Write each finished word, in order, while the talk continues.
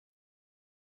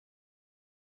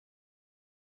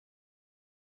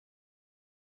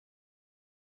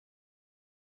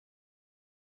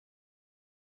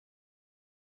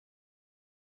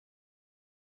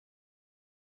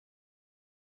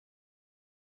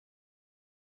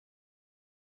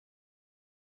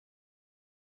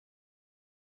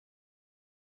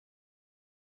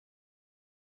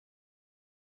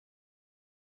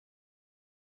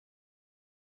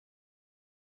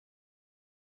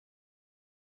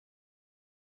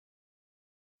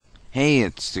Hey,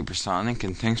 it's Supersonic,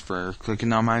 and thanks for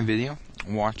clicking on my video,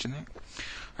 watching it.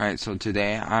 Alright, so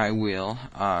today I will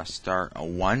start a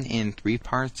 1 in 3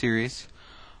 part series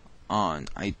on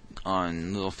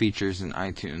little features in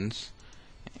iTunes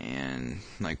and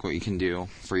like what you can do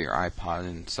for your iPod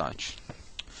and such.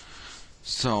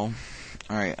 So,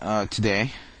 alright,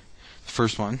 today,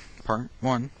 first one, part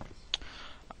 1,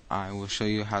 I will show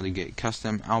you how to get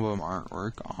custom album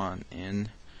artwork on an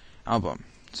album.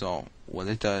 So what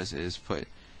it does is put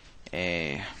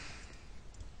a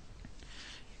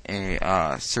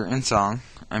certain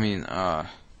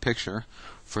picture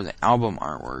for the album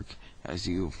artwork, as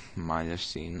you might have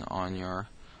seen on your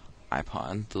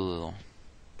iPod, the little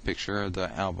picture of the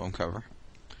album cover.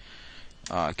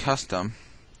 Custom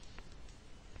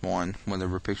one,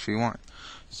 whatever picture you want.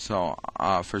 So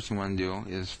first thing you want to do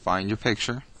is find your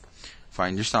picture,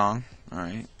 find your song.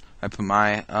 Alright, I put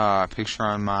my picture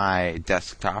on my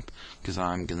desktop because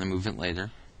I'm gonna move it later.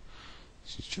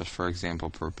 This is just for example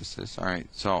purposes. Alright,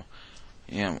 so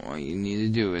what you need to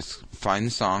do is find the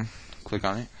song, click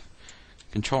on it,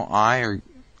 Control I, or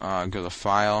go to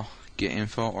File, Get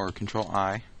Info, or Control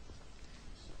I.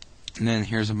 And then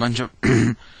here's a bunch of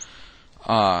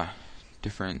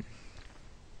different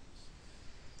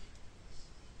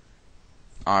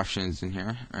options in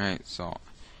here. Alright, so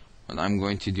what I'm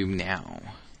going to do now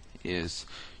is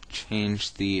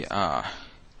change the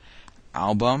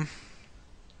album.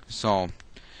 So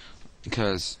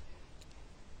because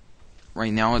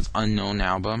right now it's unknown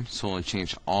album, so we'll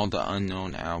change all the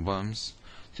unknown albums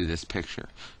to this picture.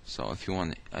 So if you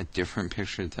want a different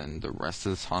picture than the rest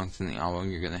of the songs in the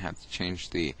album, you're gonna have to change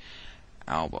the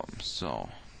album. So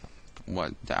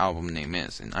what the album name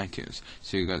is in iTunes.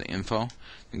 So you go to Info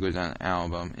and go down to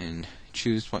Album and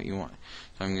choose what you want.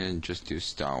 So I'm gonna just do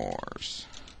Star Wars.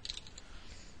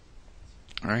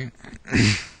 Alright.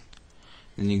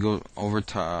 Then you go over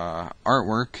to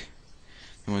Artwork.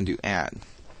 You want to do Add.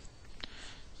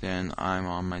 Then I'm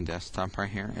on my desktop right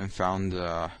here and found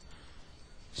the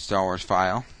Star Wars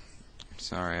file.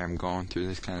 Sorry, I'm going through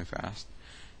this kind of fast.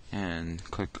 And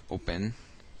click Open.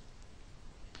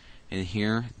 And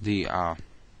here the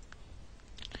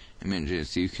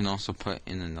images. You can also put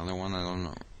in another one. I don't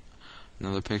know,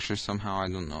 another picture somehow. I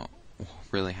don't know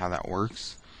really how that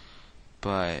works.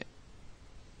 But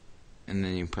and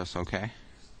then you press OK.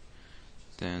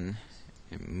 Then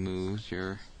it moves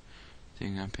your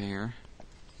thing up here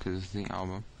because it's the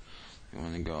album. You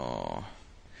want to go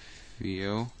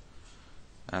View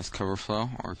as Cover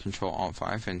Flow or Control Alt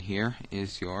 5, and here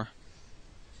is your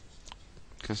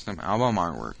custom album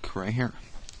artwork right here.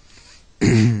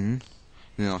 And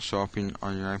it'll show up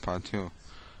on your iPod too.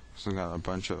 Also got a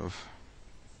bunch of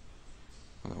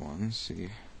other ones. See,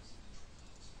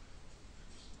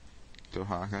 go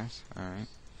Hawkeyes. Alright.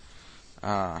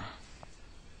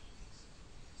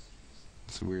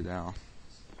 It's a Weird Al.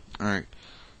 Alright,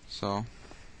 so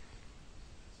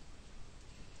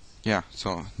yeah,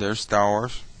 so there's Star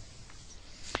Wars.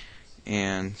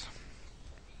 And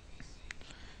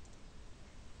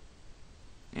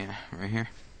yeah, right here.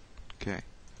 Okay.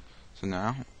 So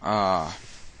now,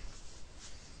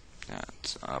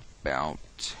 that's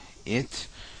about it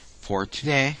for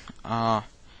today. I'm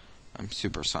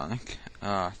Supersonic.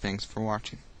 Thanks for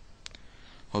watching.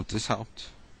 Hope this helped.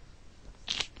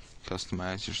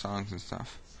 Customize your songs and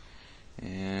stuff.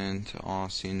 And I'll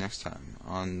see you next time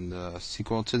on the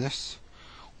sequel to this,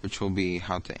 which will be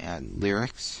how to add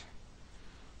lyrics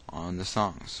on the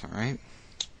songs. Alright?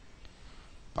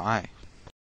 Bye.